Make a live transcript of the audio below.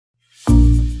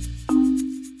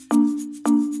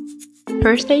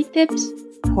First aid tips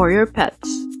for your pets.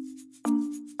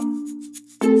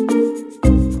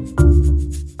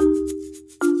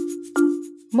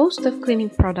 Most of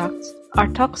cleaning products are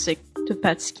toxic to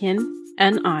pet skin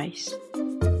and eyes.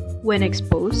 When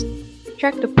exposed,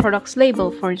 check the product's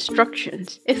label for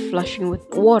instructions if flushing with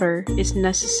water is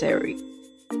necessary.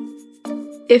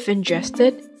 If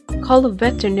ingested, call a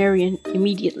veterinarian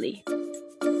immediately.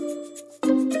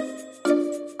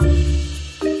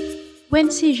 When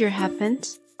seizure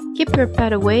happens, keep your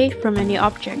pet away from any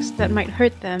objects that might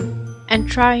hurt them and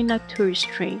try not to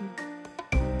restrain.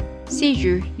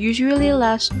 Seizure usually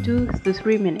lasts 2 to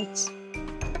 3 minutes.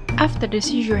 After the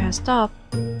seizure has stopped,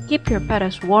 keep your pet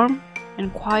as warm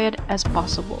and quiet as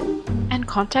possible and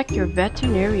contact your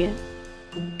veterinarian.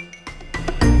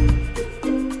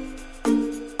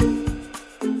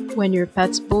 When your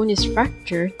pet's bone is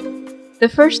fractured, the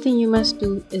first thing you must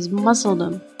do is muzzle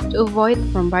them to avoid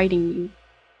from biting you.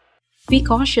 Be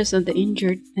cautious of the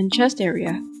injured and chest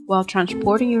area while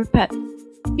transporting your pet.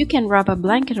 You can wrap a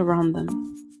blanket around them.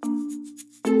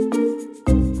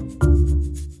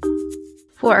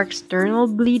 For external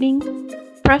bleeding,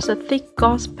 press a thick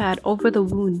gauze pad over the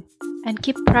wound and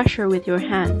keep pressure with your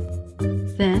hand.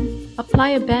 Then, apply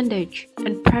a bandage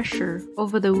and pressure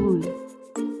over the wound.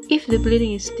 If the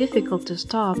bleeding is difficult to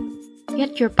stop,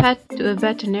 get your pet to a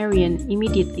veterinarian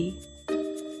immediately.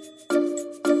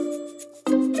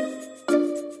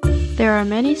 There are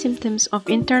many symptoms of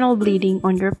internal bleeding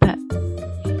on your pet.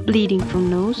 Bleeding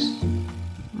from nose,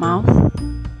 mouth,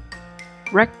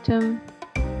 rectum,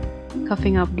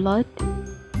 coughing up blood,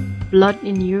 blood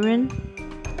in urine,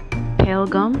 pale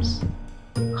gums,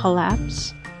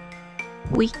 collapse,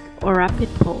 weak or rapid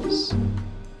pulse.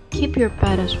 Keep your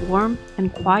pet as warm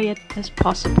and quiet as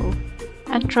possible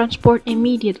and transport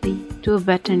immediately to a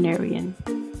veterinarian.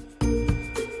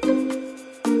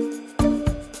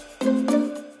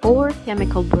 Or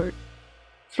chemical burn.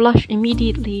 Flush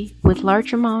immediately with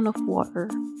large amount of water.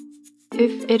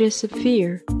 If it is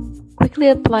severe, quickly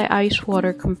apply ice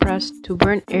water compressed to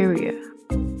burn area.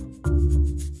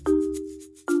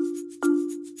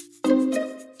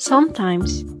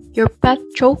 Sometimes your pet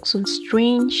chokes on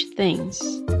strange things.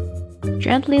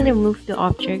 Gently remove the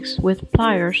objects with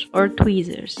pliers or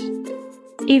tweezers.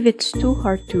 If it's too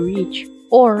hard to reach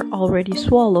or already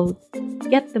swallowed,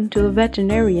 get them to a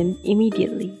veterinarian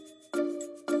immediately.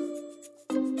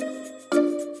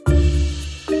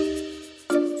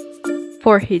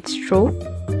 For heat stroke,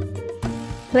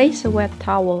 place a wet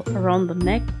towel around the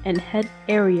neck and head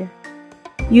area.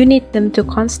 You need them to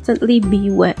constantly be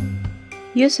wet.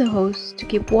 Use a hose to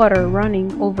keep water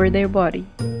running over their body.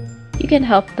 You can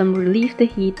help them relieve the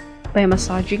heat by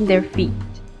massaging their feet.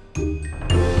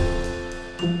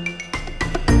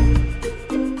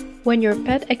 When your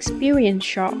pet experiences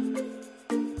shock,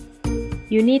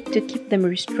 you need to keep them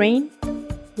restrained,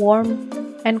 warm,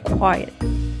 and quiet.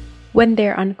 When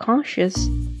they're unconscious,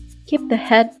 keep the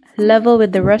head level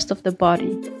with the rest of the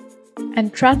body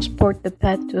and transport the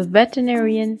pet to a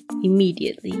veterinarian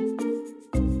immediately.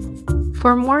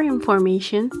 For more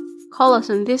information, call us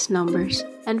on these numbers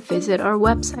and visit our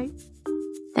website.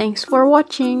 Thanks for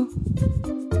watching!